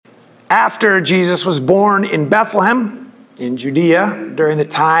After Jesus was born in Bethlehem, in Judea, during the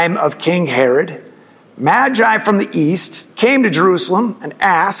time of King Herod, Magi from the east came to Jerusalem and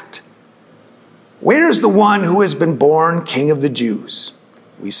asked, "Where is the one who has been born King of the Jews?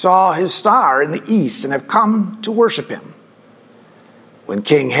 We saw his star in the east and have come to worship him." When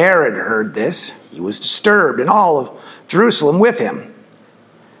King Herod heard this, he was disturbed, and all of Jerusalem with him.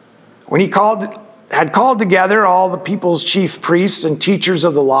 When he had called together all the people's chief priests and teachers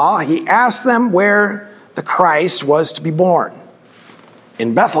of the law, he asked them where the Christ was to be born.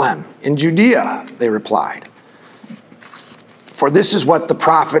 "In Bethlehem, in Judea," they replied. "For this is what the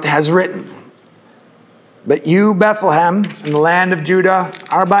prophet has written. But you, Bethlehem, in the land of Judah,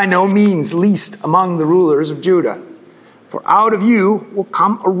 are by no means least among the rulers of Judah. For out of you will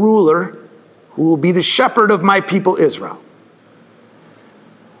come a ruler who will be the shepherd of my people Israel."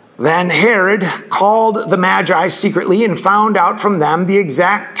 Then Herod called the Magi secretly and found out from them the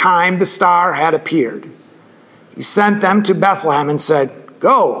exact time the star had appeared. He sent them to Bethlehem and said,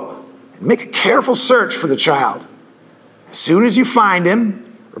 "Go and make a careful search for the child. As soon as you find him,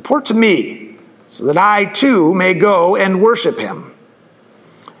 report to me, so that I too may go and worship him."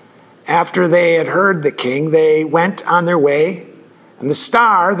 After they had heard the king, they went on their way, and the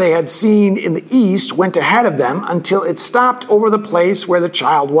star they had seen in the east went ahead of them until it stopped over the place where the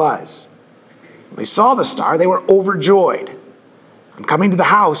child was. When they saw the star, they were overjoyed. On coming to the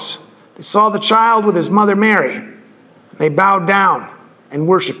house, they saw the child with his mother Mary, and they bowed down and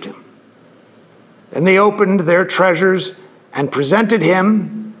worshiped him. Then they opened their treasures and presented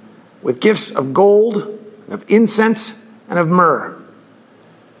him with gifts of gold, and of incense, and of myrrh.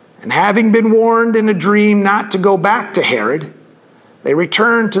 And having been warned in a dream not to go back to Herod, they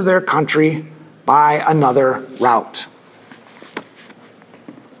returned to their country by another route.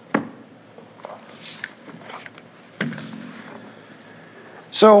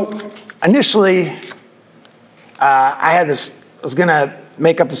 So initially, I was going to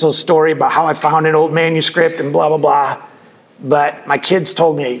make up this little story about how I found an old manuscript and blah, blah, blah. But my kids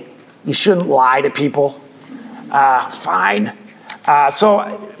told me, you shouldn't lie to people. Fine.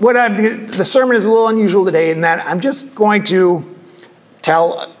 So the sermon is a little unusual today in that I'm just going to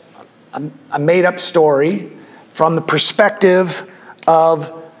tell a made-up story from the perspective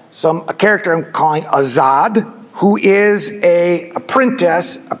of a character I'm calling Azad, who is an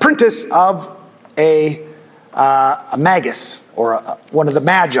apprentice of a magus, or one of the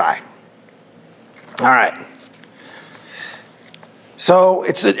Magi. All right. So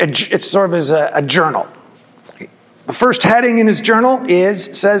it's sort of a journal. The first heading in his journal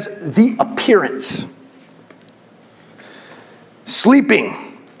says, "The Appearance."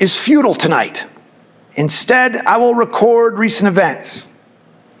 "Sleeping is futile tonight. Instead, I will record recent events.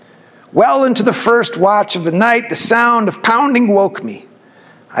 Well into the first watch of the night, the sound of pounding woke me.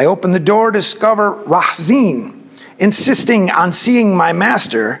 I opened the door to discover Razin, insisting on seeing my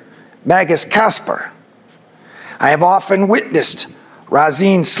master, Magus Caspar. I have often witnessed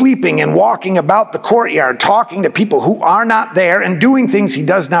Razin sleeping and walking about the courtyard, talking to people who are not there and doing things he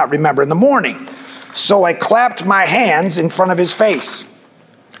does not remember in the morning. So I clapped my hands in front of his face.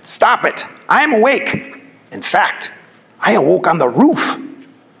 'Stop it! I am awake. In fact, I awoke on the roof.'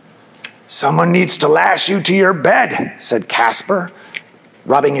 'Someone needs to lash you to your bed,' said Caspar,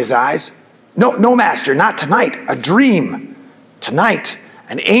 rubbing his eyes. 'No, master, not tonight. A dream. Tonight,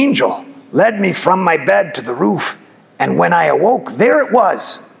 an angel led me from my bed to the roof, and when I awoke, there it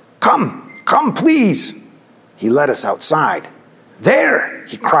was. Come, please.' He led us outside. 'There,'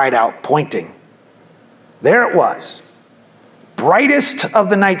 he cried out, pointing. There it was, brightest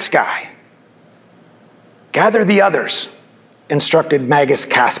of the night sky. 'Gather the others,' instructed Magus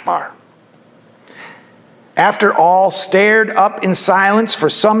Caspar. After all stared up in silence for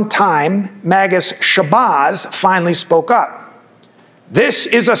some time, Magus Shabazz finally spoke up. 'This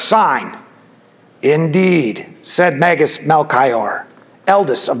is a sign.' 'Indeed,' said Magus Melchior,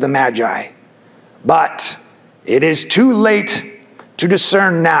 eldest of the Magi. 'But it is too late to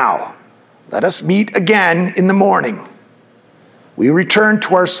discern now. Let us meet again in the morning.' We returned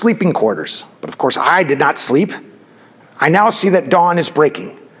to our sleeping quarters, but of course I did not sleep. I now see that dawn is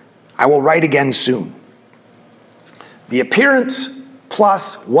breaking. I will write again soon. The Appearance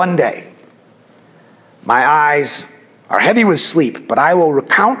plus 1 day. My eyes are heavy with sleep, but I will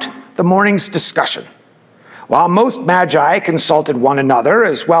recount the morning's discussion. While most Magi consulted one another,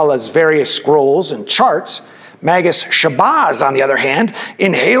 as well as various scrolls and charts, Magus Shabazz, on the other hand,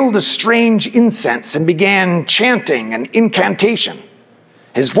 inhaled a strange incense and began chanting an incantation.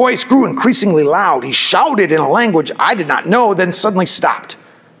 His voice grew increasingly loud. He shouted in a language I did not know, then suddenly stopped.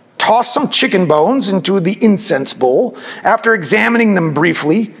 tossed some chicken bones into the incense bowl. After examining them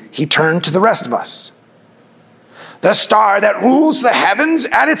briefly, he turned to the rest of us. The star that rules the heavens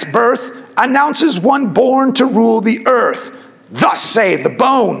at its birth announces one born to rule the earth. Thus say the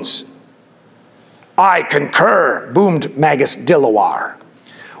bones. I concur, boomed Magus Dilawar.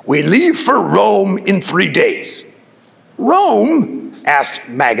 We leave for Rome in 3 days. Rome? Asked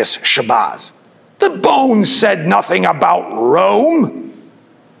Magus Shabazz. The bones said nothing about Rome.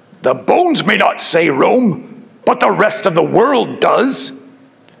 The bones may not say Rome, but the rest of the world does.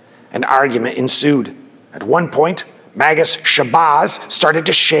 An argument ensued. At one point, Magus Shabazz started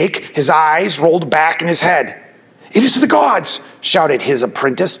to shake. His eyes rolled back in his head. It is the gods, shouted his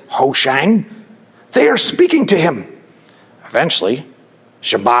apprentice, Hoshang. They are speaking to him. Eventually,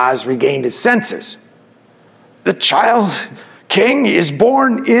 Shabazz regained his senses. The child king is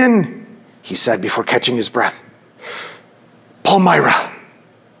born in, he said before catching his breath, Palmyra.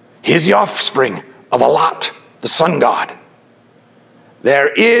 He is the offspring of Alat, the sun god.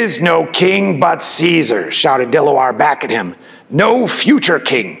 There is no king but Caesar, shouted Dilawar back at him. No future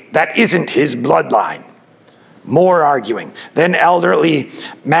king that isn't his bloodline. More arguing. Then elderly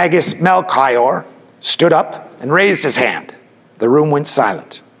Magus Melchior stood up and raised his hand. The room went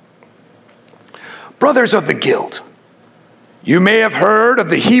silent. Brothers of the guild, you may have heard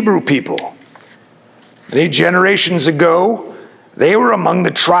of the Hebrew people. Many generations ago, they were among the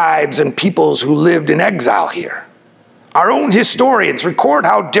tribes and peoples who lived in exile here. Our own historians record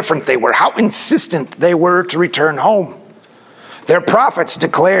how different they were, how insistent they were to return home. Their prophets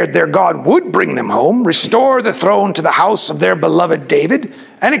declared their God would bring them home, restore the throne to the house of their beloved David,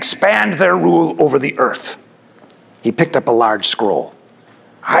 and expand their rule over the earth. He picked up a large scroll.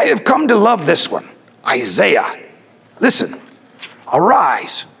 I have come to love this one, Isaiah. Listen,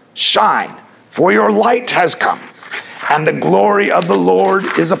 arise, shine, for your light has come, and the glory of the Lord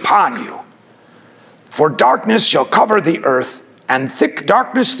is upon you. For darkness shall cover the earth, and thick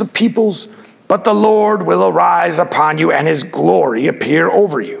darkness the peoples, but the Lord will arise upon you, and his glory appear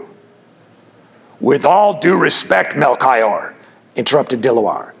over you. With all due respect, Melchior, interrupted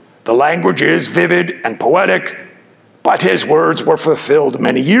Dilawar, the language is vivid and poetic, but his words were fulfilled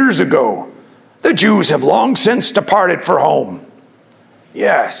many years ago. The Jews have long since departed for home.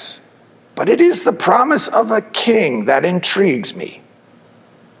 Yes, but it is the promise of a king that intrigues me.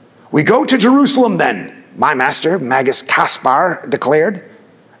 We go to Jerusalem then, my master, Magus Caspar, declared.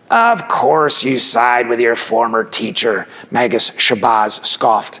 Of course you side with your former teacher, Magus Shabazz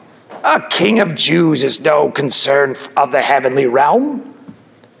scoffed. A king of Jews is no concern of the heavenly realm.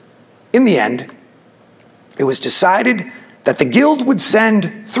 In the end, it was decided that the guild would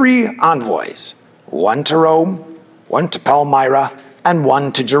send 3 envoys, one to Rome, one to Palmyra, and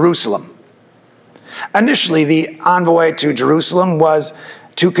one to Jerusalem. Initially, the envoy to Jerusalem was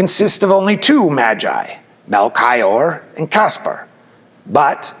to consist of only 2 magi, Melchior and Caspar.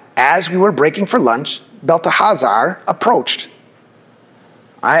 But as we were breaking for lunch, Belteshazzar approached.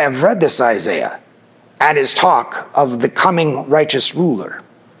 I have read this Isaiah and his talk of the coming righteous ruler.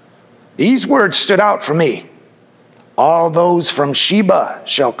 These words stood out for me. All those from Sheba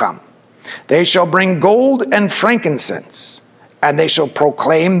shall come. They shall bring gold and frankincense, and they shall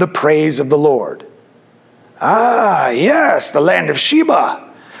proclaim the praise of the Lord. Ah, yes, the land of Sheba,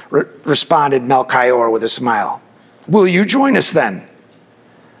 responded Melchior with a smile. Will you join us then?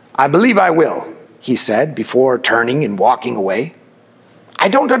 I believe I will, he said before turning and walking away. I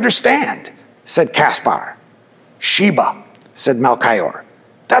don't understand, said Caspar. Sheba, said Melchior.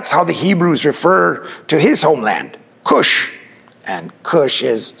 That's how the Hebrews refer to his homeland, Cush, and Cush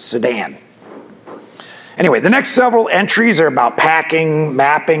is Sudan. Anyway, the next several entries are about packing,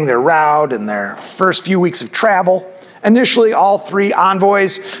 mapping their route, and their first few weeks of travel. Initially, all 3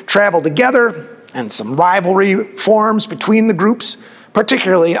 envoys travel together, and some rivalry forms between the groups,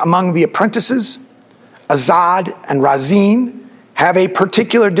 particularly among the apprentices. Azad and Razin have a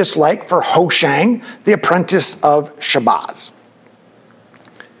particular dislike for Hoshang, the apprentice of Shabazz.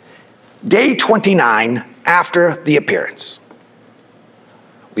 Day 29 after the appearance.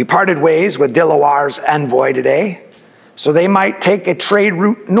 We parted ways with Dilawar's envoy today, so they might take a trade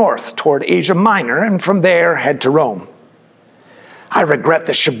route north toward Asia Minor and from there head to Rome. I regret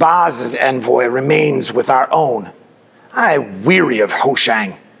that Shabazz's envoy remains with our own. I weary of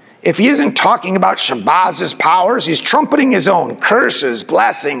Hoshang. If he isn't talking about Shabazz's powers, he's trumpeting his own curses,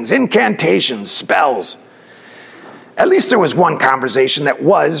 blessings, incantations, spells. At least there was one conversation that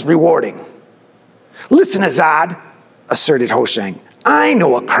was rewarding. Listen, Azad, asserted Hoshang. I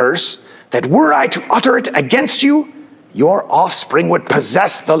know a curse that were I to utter it against you, your offspring would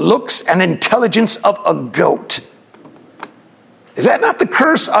possess the looks and intelligence of a goat. Is that not the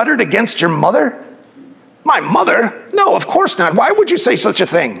curse uttered against your mother?" "My mother? No, of course not. Why would you say such a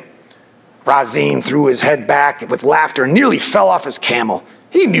thing?" Razin threw his head back with laughter and nearly fell off his camel.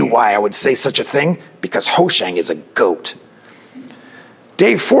 He knew why I would say such a thing, because Hoshang is a goat.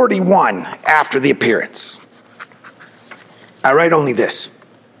 Day 41 after the appearance. I write only this: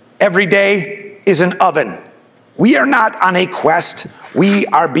 every day is an oven. We are not on a quest. We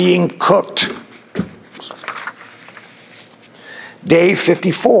are being cooked. Day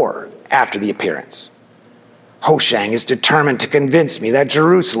 54 after the appearance. Hoshang is determined to convince me that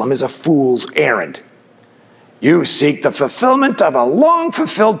Jerusalem is a fool's errand. You seek the fulfillment of a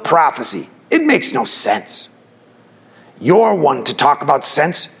long-fulfilled prophecy. It makes no sense. You're one to talk about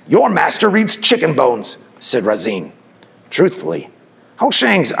sense. Your master reads chicken bones, said Razin. Truthfully,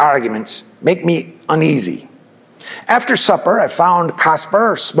 Hoshang's arguments make me uneasy. After supper, I found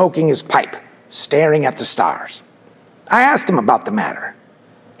Caspar smoking his pipe, staring at the stars. I asked him about the matter.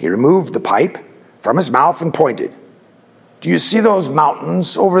 He removed the pipe from his mouth and pointed. "Do you see those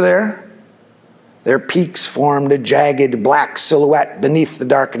mountains over there?" Their peaks formed a jagged black silhouette beneath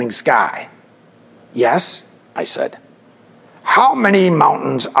the darkening sky. "Yes," I said. "How many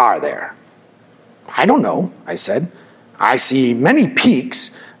mountains are there?" "I don't know," I said. "I see many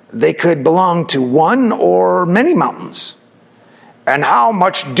peaks. They could belong to one or many mountains." "And how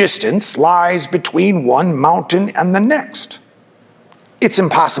much distance lies between one mountain and the next?" "It's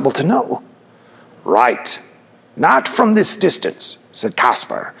impossible to know." "Right. Not from this distance," said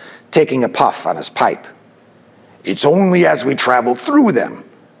Caspar, taking a puff on his pipe. "It's only as we travel through them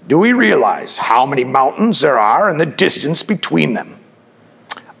do we realize how many mountains there are and the distance between them.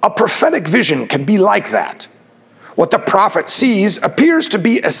 A prophetic vision can be like that. What the prophet sees appears to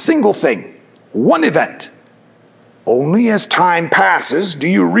be a single thing, one event. Only as time passes do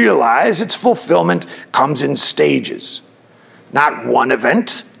you realize its fulfillment comes in stages. Not one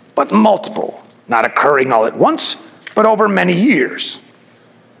event, but multiple, not occurring all at once, but over many years."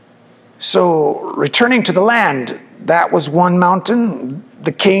 "So, returning to the land, that was one mountain,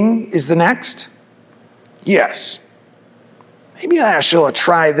 the king is the next?" "Yes." Maybe I shall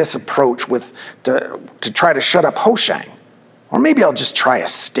try this approach to try to shut up Hoshang. Or maybe I'll just try a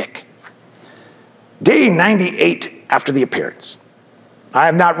stick. Day 98 after the appearance. I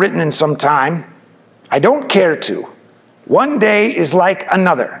have not written in some time. I don't care to. One day is like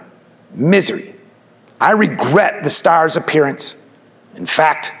another. Misery. I regret the star's appearance. In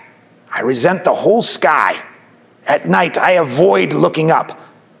fact, I resent the whole sky. At night, I avoid looking up.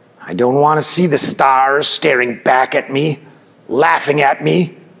 I don't want to see the stars staring back at me, laughing at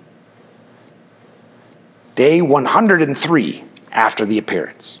me. Day 103 after the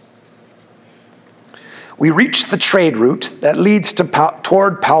appearance. We reached the trade route that leads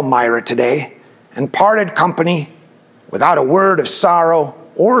toward Palmyra today and parted company without a word of sorrow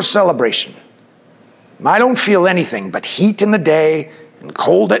or celebration. I don't feel anything but heat in the day and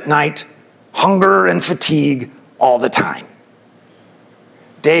cold at night, hunger and fatigue all the time.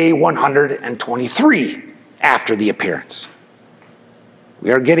 Day 123 after the appearance.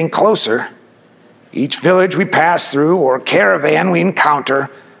 We are getting closer. Each village we pass through or caravan we encounter,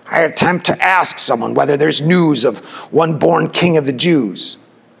 I attempt to ask someone whether there's news of one born king of the Jews.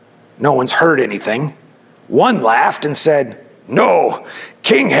 No one's heard anything. One laughed and said, "No,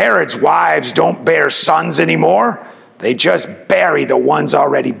 King Herod's wives don't bear sons anymore. They just bury the ones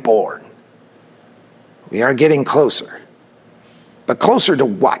already born." We are getting closer. But closer to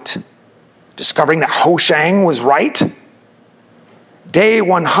what? Discovering that Hoshang was right? Day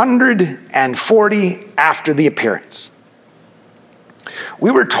 140 after the appearance.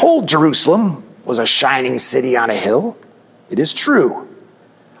 We were told Jerusalem was a shining city on a hill. It is true.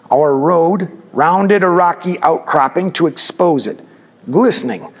 Our road rounded a rocky outcropping to expose it,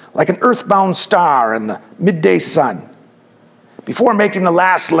 glistening like an earthbound star in the midday sun. Before making the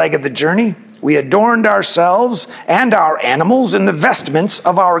last leg of the journey, we adorned ourselves and our animals in the vestments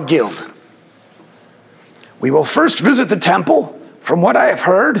of our guild. "We will first visit the temple. From what I have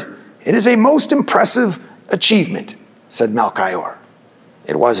heard, it is a most impressive achievement," said Melchior.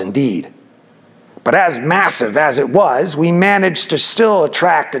 It was indeed. But as massive as it was, we managed to still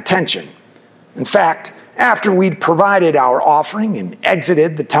attract attention. In fact, after we'd provided our offering and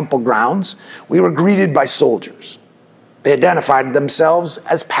exited the temple grounds, we were greeted by soldiers. They identified themselves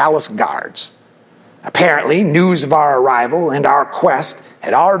as palace guards. Apparently, news of our arrival and our quest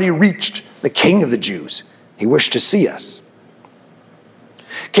had already reached the king of the Jews. He wished to see us.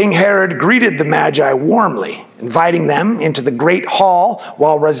 King Herod greeted the Magi warmly, inviting them into the great hall,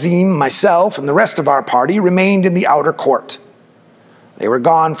 while Razin, myself, and the rest of our party remained in the outer court. They were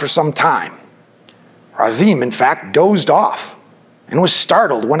gone for some time. Razin, in fact, dozed off. and was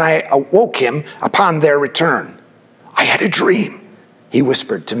startled when I awoke him upon their return. "I had a dream," he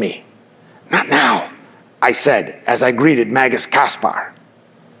whispered to me. "Not now," I said as I greeted Magus Caspar.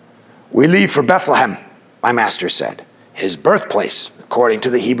 "We leave for Bethlehem," my master said, "his birthplace, according to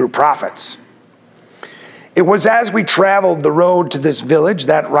the Hebrew prophets." It was as we traveled the road to this village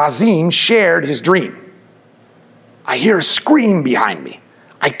that Razim shared his dream. I hear a scream behind me.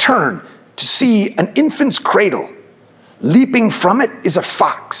 I turn to see an infant's cradle. Leaping from it is a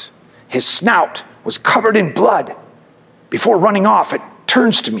fox. His snout was covered in blood. Before running off, it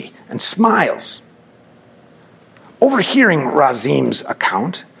turns to me and smiles. Overhearing Razim's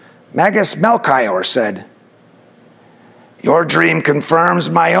account, Magus Melchior said, "Your dream confirms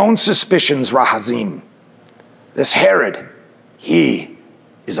my own suspicions, Razim. This Herod, he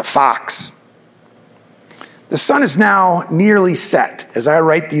is a fox." The sun is now nearly set as I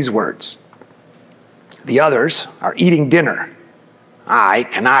write these words. The others are eating dinner. I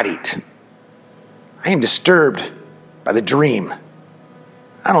cannot eat. I am disturbed by the dream.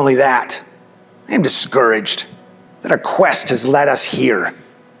 Not only that, I am discouraged that our quest has led us here,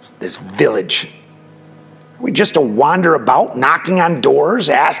 this village. Are we just to wander about, knocking on doors,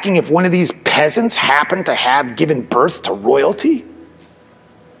 asking if one of these peasants happened to have given birth to royalty?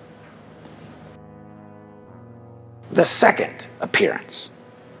 The second appearance.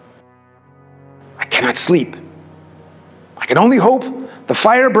 I cannot sleep. I can only hope the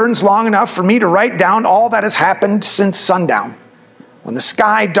fire burns long enough for me to write down all that has happened since sundown, when the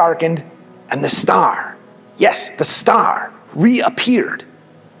sky darkened and the star, yes, the star, reappeared.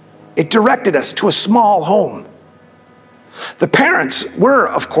 It directed us to a small home. The parents were,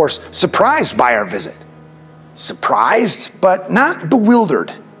 of course, surprised by our visit. Surprised, but not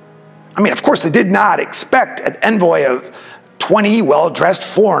bewildered. I mean, of course, they did not expect an envoy of 20 well-dressed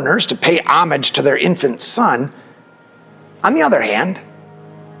foreigners to pay homage to their infant son. On the other hand,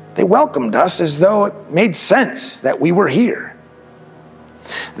 they welcomed us as though it made sense that we were here.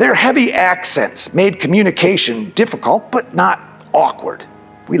 Their heavy accents made communication difficult, but not awkward.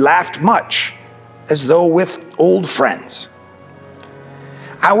 We laughed much, as though with old friends.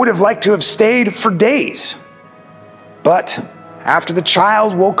 I would have liked to have stayed for days, but after the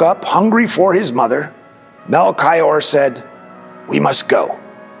child woke up hungry for his mother, Melchior said, "We must go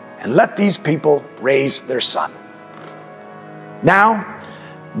and let these people raise their son." Now,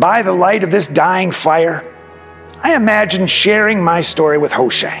 by the light of this dying fire, I imagine sharing my story with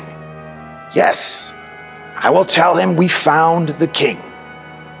Hoshang. Yes, I will tell him we found the king.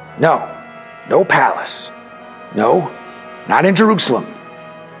 No palace. No, not in Jerusalem.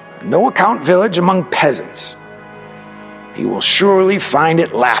 No account village among peasants. He will surely find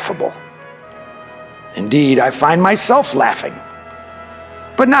it laughable. Indeed, I find myself laughing.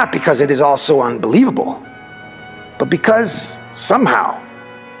 But not because it is all so unbelievable, but because somehow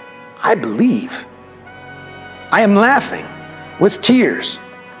I believe. I am laughing with tears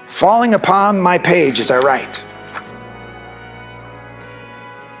falling upon my page as I write.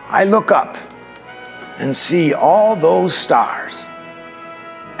 I look up and see all those stars.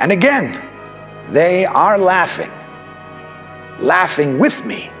 And again, they are laughing. Laughing with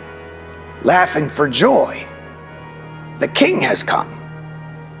me. Laughing for joy. The king has come.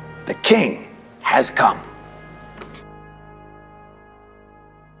 The king has come.